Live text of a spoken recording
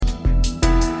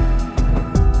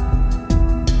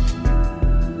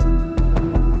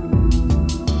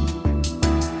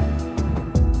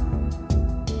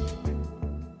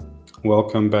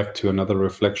Welcome back to another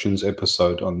Reflections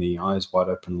episode on the Eyes Wide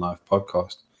Open Life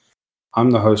podcast.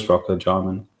 I'm the host, Rocco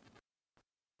Jarman.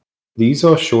 These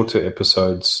are shorter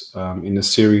episodes in a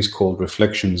series called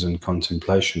Reflections and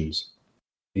Contemplations.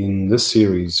 In this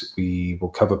series, we will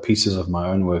cover pieces of my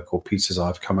own work or pieces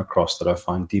I've come across that I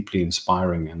find deeply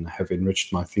inspiring and have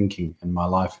enriched my thinking and my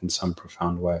life in some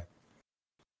profound way.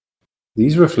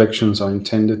 These reflections are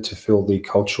intended to fill the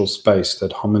cultural space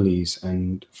that homilies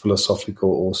and philosophical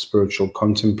or spiritual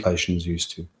contemplations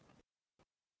used to.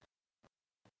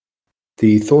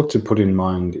 The thought to put in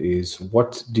mind is,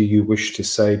 what do you wish to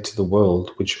say to the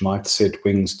world which might set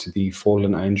wings to the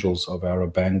fallen angels of our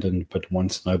abandoned but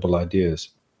once noble ideas?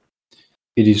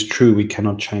 It is true we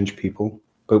cannot change people,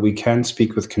 but we can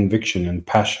speak with conviction and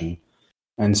passion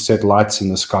and set lights in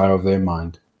the sky of their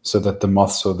mind, so that the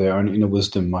moths of their own inner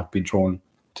wisdom might be drawn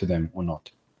to them or not.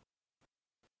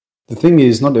 The thing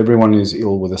is, not everyone is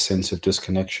ill with a sense of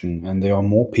disconnection, and there are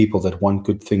more people that want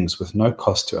good things with no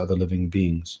cost to other living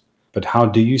beings. But how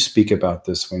do you speak about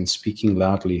this when speaking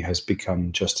loudly has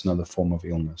become just another form of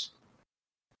illness?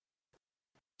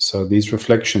 So these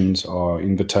reflections are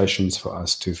invitations for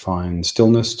us to find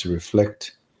stillness, to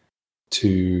reflect,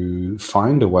 to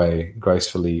find a way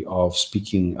gracefully of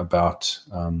speaking about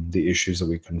the issues that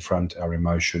we confront, our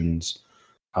emotions,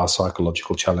 our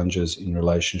psychological challenges in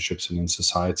relationships and in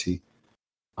society,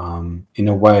 in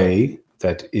a way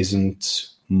that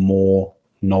isn't more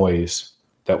noise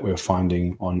that we're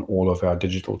finding on all of our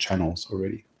digital channels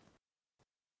already.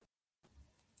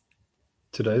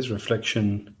 Today's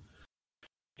reflection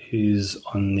is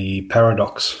on the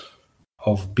paradox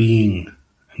of being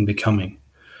and becoming,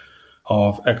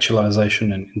 of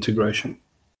actualization and integration.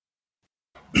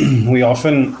 We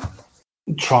often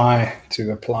try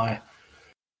to apply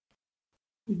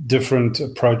different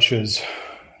approaches,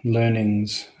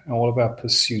 learnings, all of our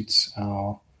pursuits,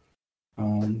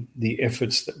 the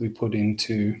efforts that we put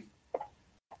into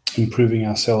improving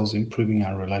ourselves, improving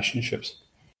our relationships.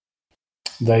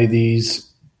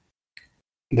 They're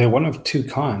one of two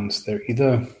kinds. They're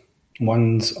either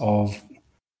ones of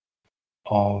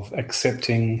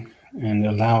accepting and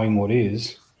allowing what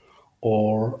is,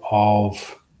 or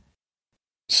of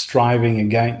striving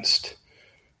against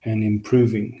and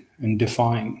improving and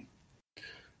defying.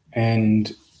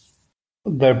 And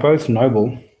they're both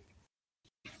noble,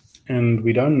 and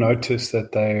we don't notice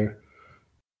that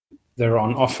they're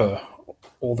on offer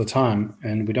all the time,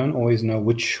 and we don't always know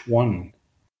which one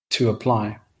to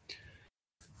apply.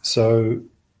 So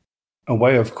a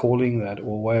way of calling that,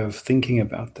 or a way of thinking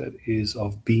about that, is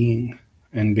of being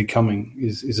and becoming.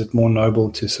 Is it more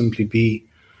noble to simply be,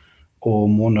 or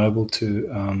more noble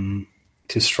to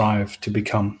strive to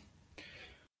become?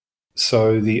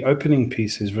 So the opening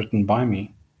piece is written by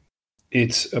me.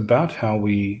 It's about how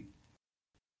we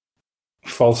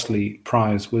falsely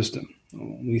prize wisdom.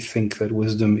 We think that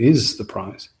wisdom is the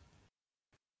prize.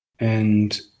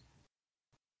 And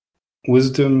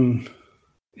wisdom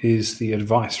is the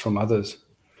advice from others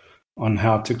on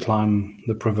how to climb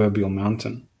the proverbial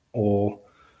mountain, or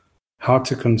how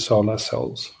to console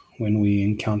ourselves when we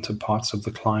encounter parts of the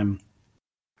climb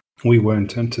we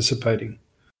weren't anticipating.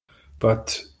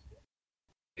 But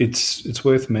it's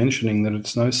worth mentioning that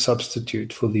it's no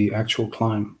substitute for the actual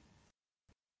climb.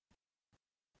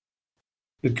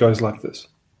 It goes like this.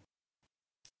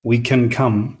 We can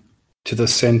come to the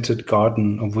scented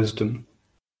garden of wisdom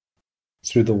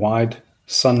through the wide,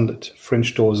 sunlit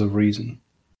French doors of reason,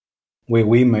 where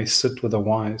we may sit with the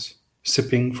wise,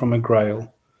 sipping from a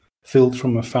grail, filled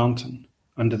from a fountain,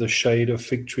 under the shade of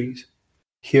fig trees.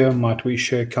 Here might we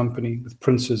share company with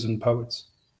princes and poets.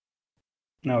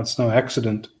 Now, it's no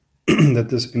accident that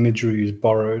this imagery is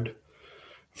borrowed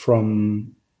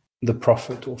from the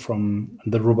Prophet, or from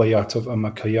the Rubaiyat of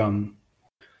Ahmad Khayyam.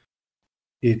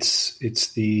 It's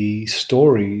the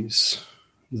stories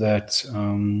that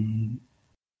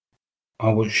I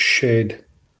was shared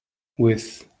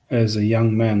with as a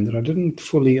young man that I didn't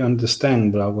fully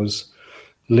understand, but I was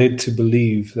led to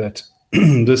believe that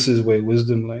this is where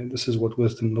wisdom lay, this is what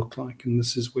wisdom looked like, and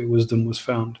this is where wisdom was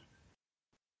found.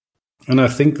 And I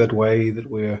think that way that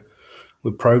we're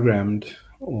programmed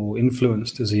or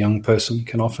influenced as a young person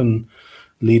can often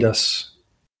lead us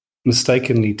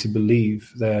mistakenly to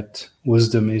believe that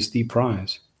wisdom is the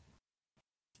prize.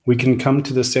 We can come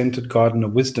to the scented garden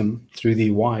of wisdom through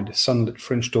the wide, sunlit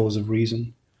French doors of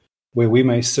reason, where we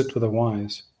may sit with the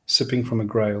wise, sipping from a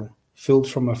grail, filled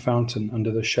from a fountain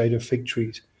under the shade of fig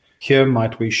trees. Here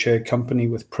might we share company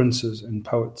with princes and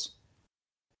poets.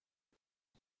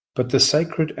 But the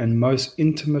sacred and most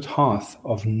intimate hearth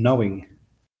of knowing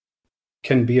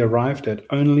can be arrived at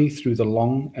only through the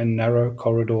long and narrow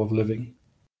corridor of living.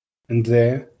 And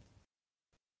there,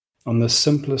 on the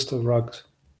simplest of rugs,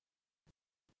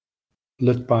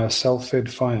 lit by a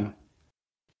self-fed fire,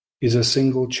 is a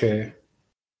single chair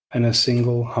and a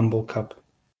single humble cup,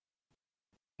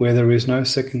 where there is no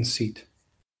second seat,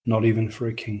 not even for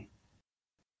a king.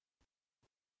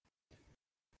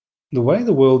 The way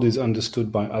the world is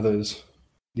understood by others,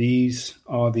 these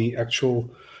are the actual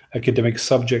academic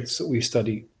subjects that we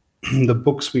study, the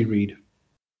books we read.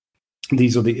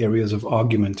 These are the areas of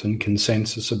argument and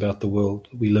consensus about the world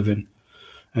we live in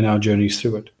and our journeys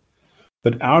through it.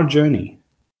 But our journey,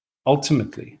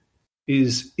 ultimately,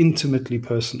 is intimately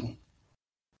personal.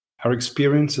 Our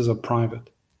experiences are private.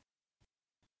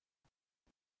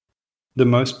 The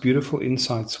most beautiful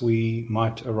insights we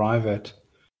might arrive at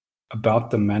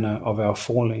about the manner of our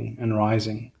falling and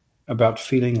rising, about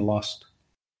feeling lost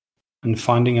and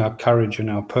finding our courage and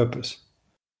our purpose,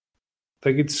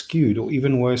 they get skewed, or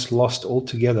even worse, lost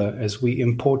altogether as we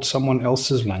import someone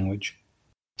else's language,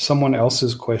 someone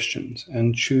else's questions,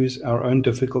 and choose our own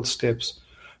difficult steps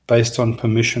based on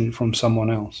permission from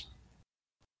someone else.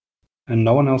 And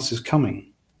no one else is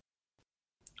coming.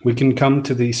 We can come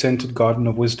to the scented garden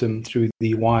of wisdom through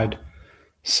the wide,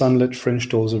 sunlit French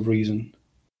doors of reason,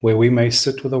 where we may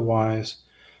sit with the wise,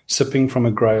 sipping from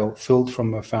a grail filled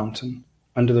from a fountain,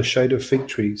 under the shade of fig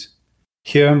trees.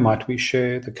 Here might we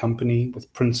share the company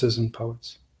with princes and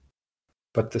poets.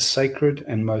 But the sacred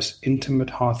and most intimate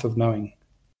hearth of knowing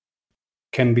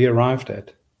can be arrived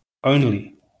at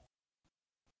only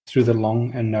through the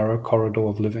long and narrow corridor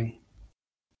of living.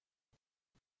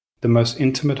 The most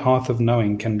intimate hearth of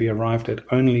knowing can be arrived at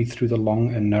only through the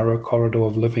long and narrow corridor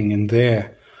of living, and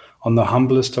there, on the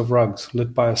humblest of rugs,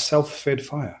 lit by a self-fed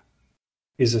fire,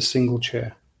 is a single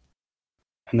chair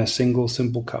and a single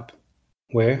simple cup,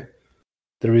 where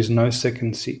there is no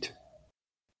second seat,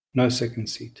 not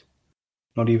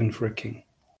even for a king.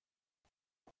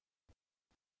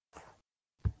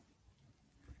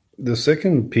 The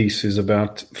second piece is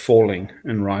about falling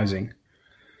and rising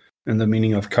and the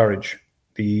meaning of courage.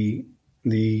 The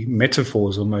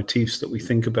metaphors or motifs that we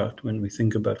think about when we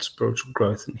think about spiritual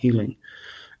growth and healing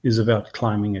is about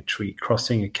climbing a tree,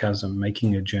 crossing a chasm,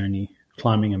 making a journey,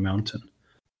 climbing a mountain.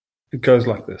 It goes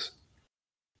like this.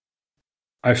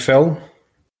 I fell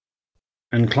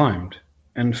and climbed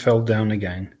and fell down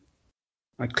again.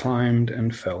 I climbed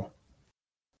and fell.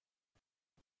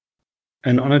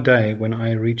 And on a day when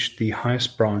I reached the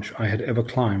highest branch I had ever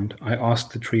climbed, I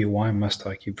asked the tree, why must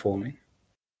I keep falling?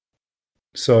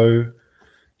 So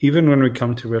even when we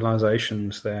come to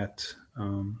realizations that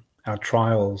our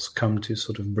trials come to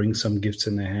sort of bring some gifts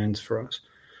in their hands for us,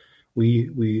 we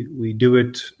do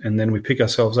it, and then we pick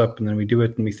ourselves up, and then we do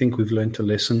it, and we think we've learned a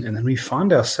lesson, and then we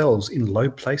find ourselves in low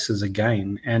places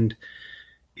again, and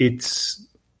it's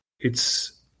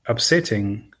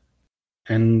upsetting.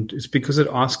 And it's because it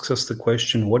asks us the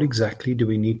question, what exactly do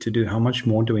we need to do? How much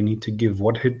more do we need to give?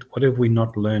 What have we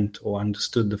not learned or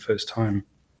understood the first time?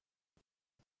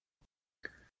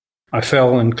 I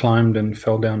fell and climbed and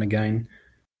fell down again.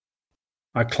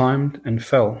 I climbed and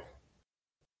fell.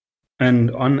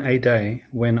 And on a day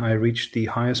when I reached the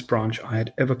highest branch I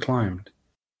had ever climbed,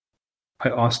 I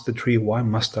asked the tree, why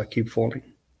must I keep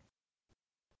falling?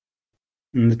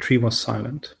 And the tree was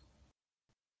silent.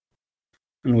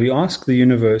 And we ask the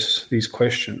universe these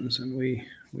questions, and we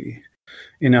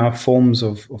in our forms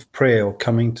of prayer or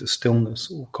coming to stillness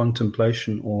or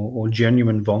contemplation or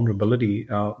genuine vulnerability,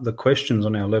 the questions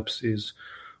on our lips is,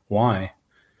 why?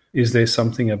 Is there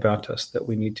something about us that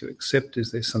we need to accept?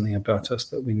 Is there something about us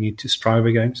that we need to strive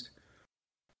against?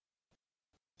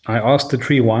 I asked the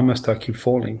tree, why must I keep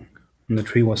falling? And the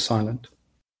tree was silent.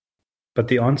 But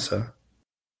the answer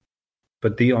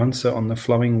on the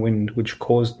flowing wind which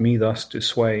caused me thus to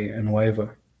sway and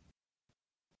waver,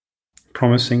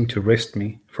 promising to wrest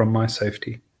me from my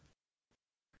safety,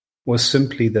 was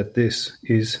simply that this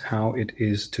is how it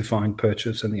is to find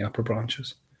purchase in the upper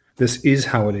branches. This is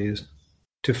how it is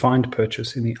to find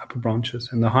purchase in the upper branches,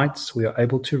 and the heights we are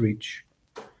able to reach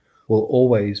will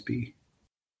always be,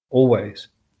 always,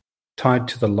 tied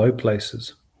to the low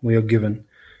places we are given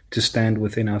to stand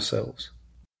within ourselves.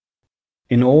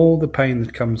 In all the pain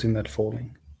that comes in that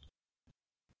falling,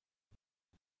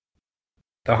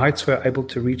 the heights we are able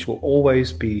to reach will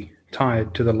always be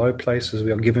tied to the low places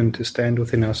we are given to stand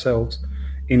within ourselves,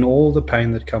 in all the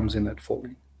pain that comes in that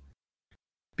falling.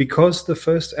 Because the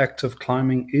first act of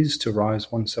climbing is to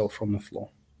rise oneself from the floor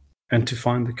and to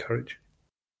find the courage,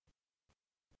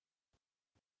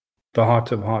 the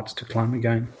heart of hearts, to climb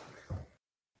again.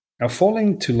 Our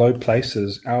falling to low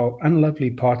places, our unlovely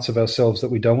parts of ourselves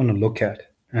that we don't want to look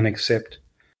at and accept,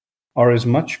 are as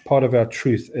much part of our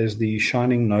truth as the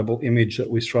shining noble image that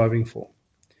we're striving for,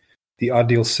 the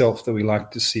ideal self that we like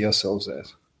to see ourselves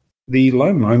as. The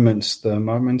low moments, the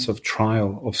moments of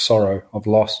trial, of sorrow, of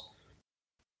loss,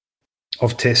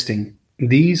 of testing,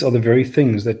 these are the very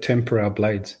things that temper our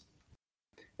blades.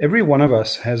 Every one of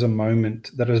us has a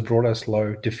moment that has brought us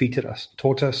low, defeated us,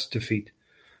 taught us defeat,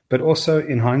 but also,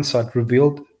 in hindsight,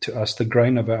 revealed to us the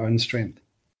grain of our own strength.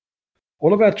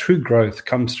 All of our true growth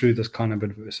comes through this kind of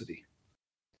adversity.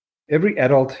 Every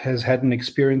adult has had an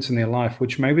experience in their life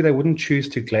which maybe they wouldn't choose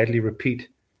to gladly repeat,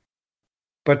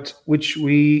 but which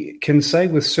we can say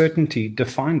with certainty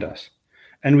defined us,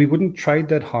 and we wouldn't trade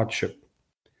that hardship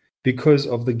because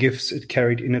of the gifts it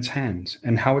carried in its hands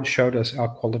and how it showed us our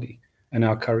quality and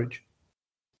our courage.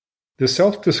 The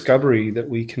self-discovery that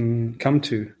we can come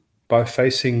to by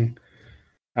facing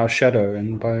our shadow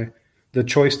and by the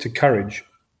choice to courage,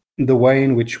 the way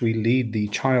in which we lead the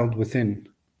child within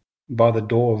by the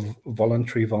door of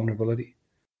voluntary vulnerability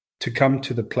to come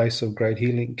to the place of great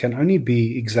healing can only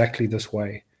be exactly this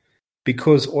way,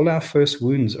 because all our first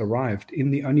wounds arrived in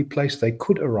the only place they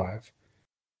could arrive,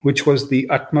 which was the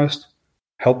utmost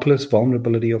helpless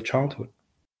vulnerability of childhood.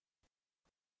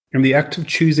 And the act of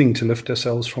choosing to lift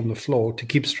ourselves from the floor, to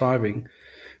keep striving,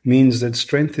 means that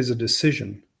strength is a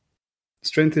decision.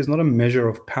 Strength is not a measure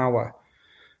of power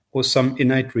or some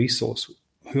innate resource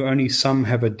who only some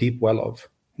have a deep well of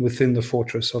within the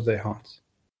fortress of their hearts.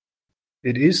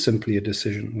 It is simply a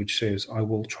decision which says, I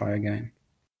will try again.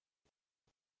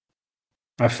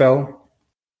 I fell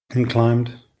and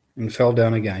climbed and fell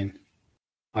down again.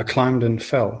 I climbed and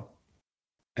fell.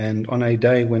 And on a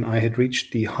day when I had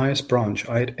reached the highest branch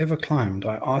I had ever climbed,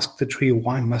 I asked the tree,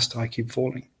 why must I keep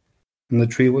falling? And the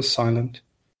tree was silent.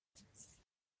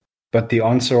 But the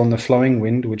answer on the flowing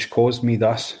wind, which caused me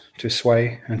thus to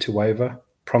sway and to waver,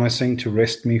 promising to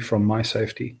wrest me from my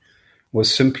safety, was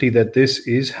simply that this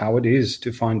is how it is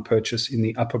to find purchase in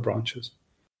the upper branches,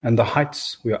 and the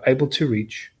heights we are able to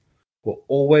reach will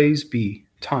always be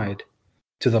tied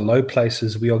to the low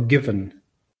places we are given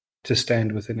to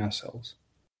stand within ourselves.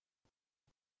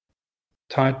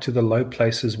 Tied to the low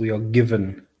places we are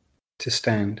given to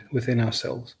stand within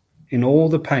ourselves, in all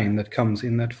the pain that comes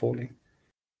in that falling,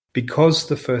 because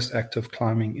the first act of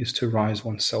climbing is to rise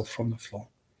oneself from the floor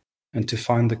and to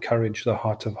find the courage, the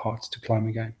heart of hearts, to climb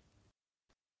again.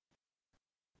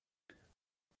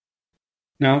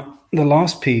 Now, the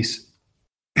last piece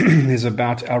is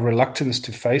about our reluctance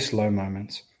to face low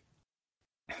moments,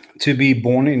 to be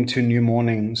born into new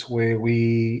mornings where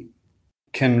we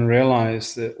can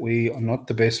realize that we are not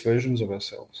the best versions of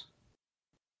ourselves,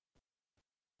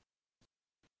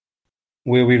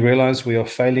 where we realize we are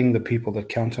failing the people that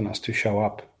count on us to show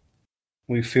up.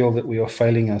 We feel that we are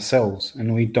failing ourselves,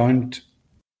 and we don't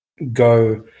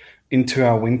go into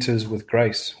our winters with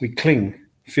grace. We cling,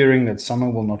 fearing that summer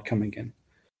will not come again.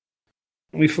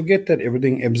 We forget that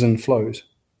everything ebbs and flows.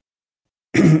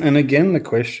 And again, the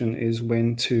question is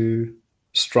when to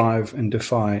strive and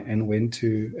defy and when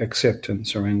to accept and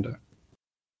surrender.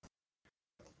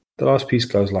 The last piece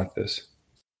goes like this.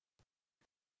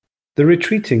 The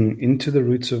retreating into the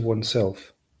roots of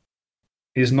oneself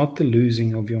is not the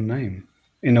losing of your name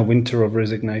in a winter of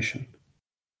resignation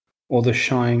or the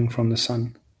shying from the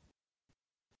sun,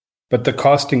 but the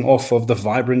casting off of the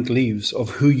vibrant leaves of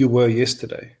who you were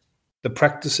yesterday, the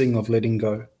practicing of letting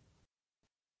go,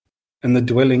 and the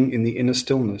dwelling in the inner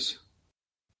stillness.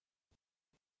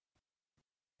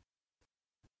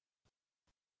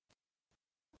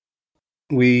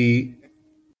 We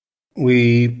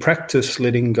practice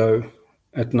letting go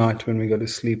at night when we go to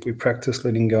sleep. We practice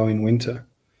letting go in winter.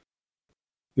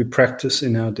 We practice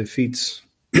in our defeats.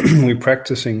 We're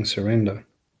practicing surrender,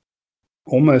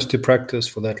 almost to practice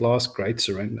for that last great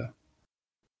surrender.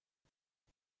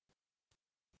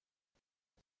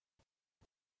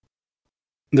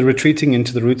 The retreating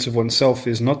into the roots of oneself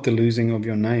is not the losing of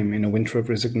your name in a winter of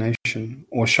resignation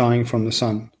or shying from the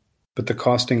sun, but the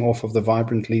casting off of the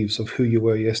vibrant leaves of who you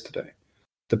were yesterday,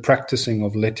 the practicing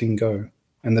of letting go,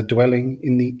 and the dwelling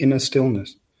in the inner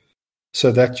stillness,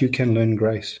 so that you can learn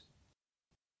grace,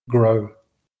 grow,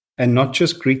 and not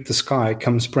just greet the sky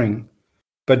come spring,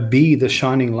 but be the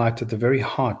shining light at the very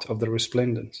heart of the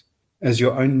resplendence as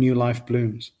your own new life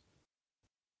blooms.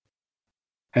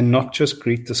 And not just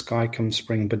greet the sky come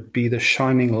spring, but be the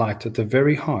shining light at the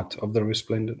very heart of the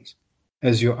resplendence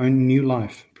as your own new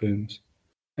life blooms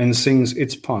and sings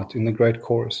its part in the great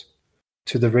chorus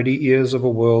to the ready ears of a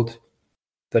world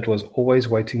that was always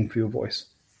waiting for your voice.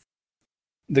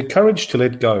 The courage to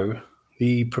let go,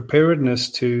 the preparedness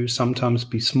to sometimes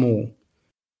be small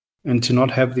and to not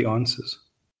have the answers,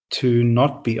 to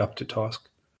not be up to task,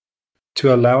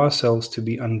 to allow ourselves to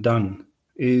be undone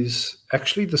is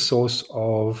actually the source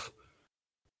of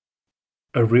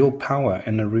a real power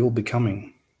and a real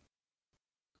becoming.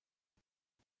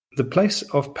 The place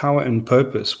of power and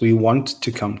purpose we want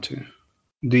to come to,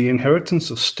 the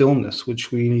inheritance of stillness,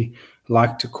 which we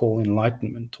like to call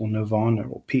enlightenment or nirvana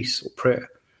or peace or prayer,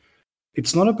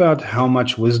 it's not about how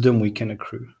much wisdom we can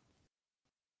accrue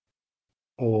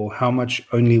or how much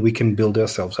only we can build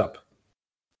ourselves up.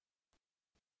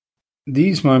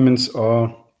 These moments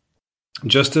are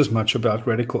just as much about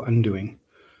radical undoing,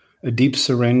 a deep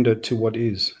surrender to what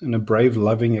is, and a brave,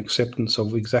 loving acceptance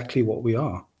of exactly what we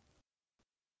are.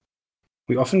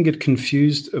 We often get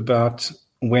confused about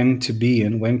when to be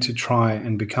and when to try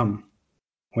and become,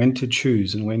 when to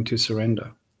choose and when to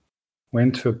surrender,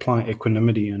 when to apply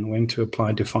equanimity and when to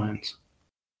apply defiance.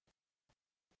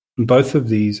 And both of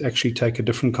these actually take a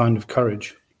different kind of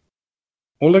courage.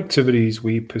 All activities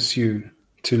we pursue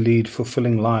to lead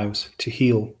fulfilling lives, to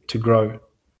heal, to grow,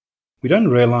 we don't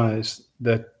realize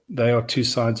that they are two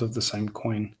sides of the same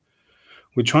coin.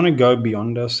 We're trying to go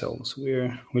beyond ourselves.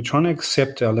 We're trying to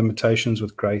accept our limitations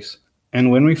with grace.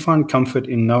 And when we find comfort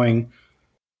in knowing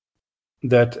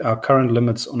that our current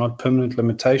limits are not permanent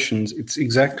limitations, it's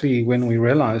exactly when we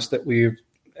realize that we're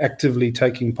actively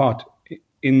taking part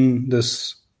in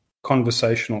this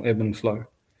conversational ebb and flow.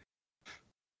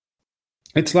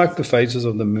 It's like the phases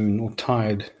of the moon or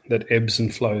tide that ebbs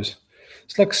and flows.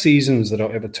 It's like seasons that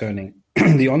are ever turning.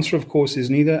 The answer, of course, is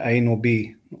neither A nor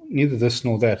B, neither this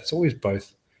nor that. It's always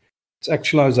both. It's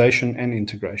actualization and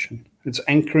integration. It's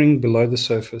anchoring below the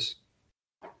surface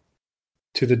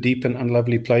to the deep and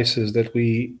unlovely places that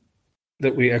we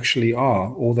actually are,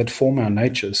 or that form our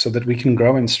nature, so that we can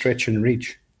grow and stretch and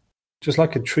reach, just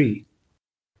like a tree.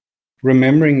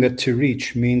 Remembering that to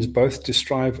reach means both to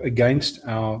strive against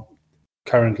our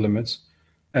current limits,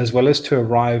 as well as to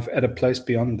arrive at a place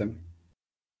beyond them.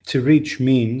 To reach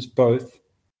means both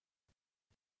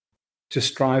to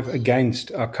strive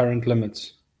against our current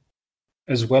limits,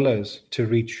 as well as to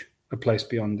reach a place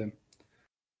beyond them.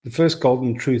 The first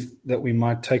golden truth that we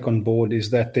might take on board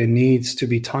is that there needs to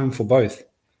be time for both.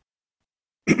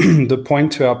 The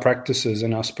point to our practices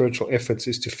and our spiritual efforts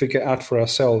is to figure out for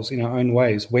ourselves in our own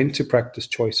ways when to practice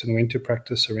choice and when to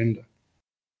practice surrender.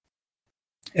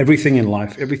 Everything in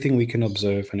life, everything we can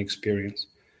observe and experience,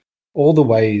 all the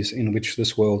ways in which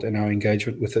this world and our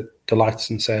engagement with it delights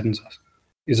and saddens us,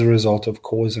 is a result of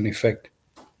cause and effect.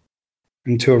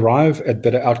 And to arrive at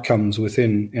better outcomes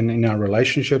within and in our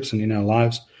relationships and in our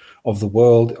lives, of the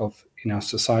world, in our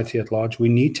society at large, we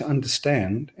need to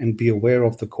understand and be aware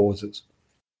of the causes,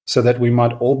 so that we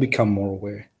might all become more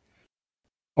aware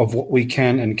of what we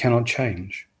can and cannot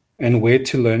change, and where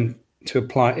to learn to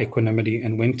apply equanimity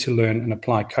and when to learn and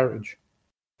apply courage,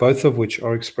 both of which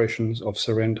are expressions of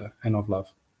surrender and of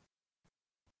love.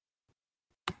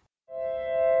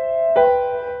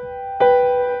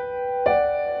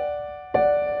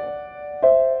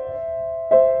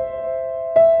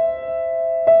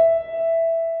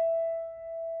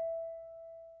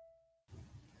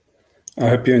 I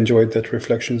hope you enjoyed that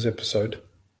reflections episode.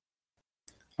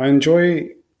 I enjoy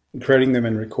creating them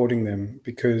and recording them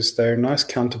because they're nice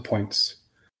counterpoints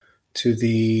to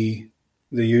the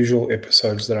usual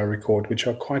episodes that I record, which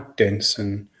are quite dense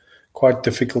and quite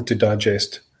difficult to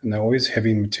digest, and they're always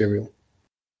heavy material.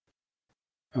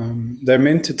 They're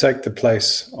meant to take the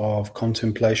place of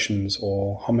contemplations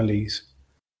or homilies.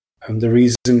 The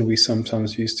reason we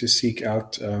sometimes used to seek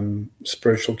out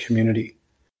spiritual community,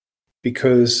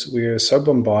 because we're so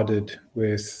bombarded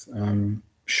with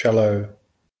shallow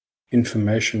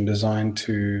information designed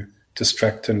to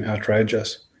distract and outrage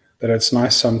us, that it's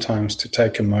nice sometimes to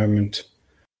take a moment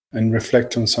and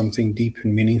reflect on something deep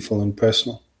and meaningful and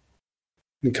personal,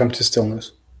 and come to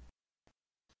stillness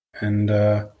and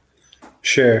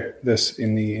share this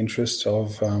in the interest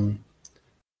of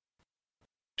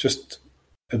just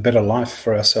a better life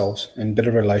for ourselves and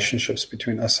better relationships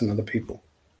between us and other people.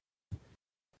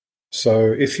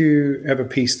 So if you have a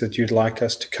piece that you'd like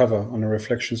us to cover on a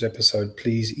Reflections episode,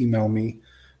 please email me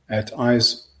at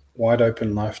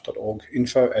eyeswideopenlife.org,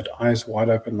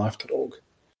 info@eyeswideopenlife.org.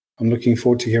 I'm looking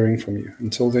forward to hearing from you.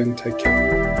 Until then, take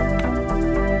care.